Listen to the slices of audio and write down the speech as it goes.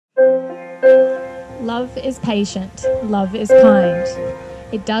Love is patient, love is kind.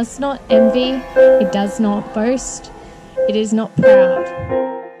 It does not envy, it does not boast, it is not proud.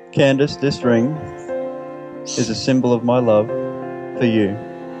 Candice, this ring is a symbol of my love for you.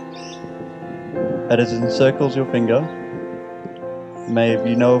 As it encircles your finger, may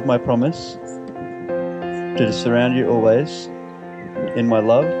you know of my promise to surround you always in my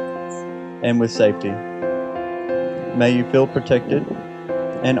love and with safety. May you feel protected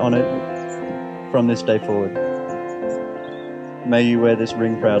and honoured from this day forward. May you wear this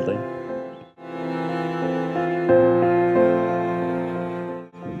ring proudly.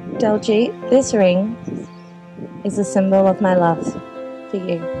 Daljit, this ring is a symbol of my love for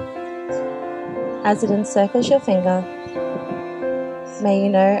you. As it encircles your finger, may you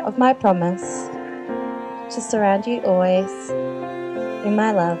know of my promise to surround you always in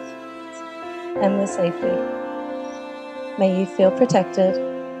my love and with safety. May you feel protected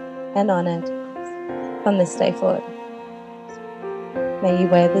and honoured from this day forward. May you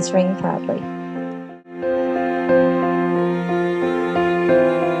wear this ring proudly.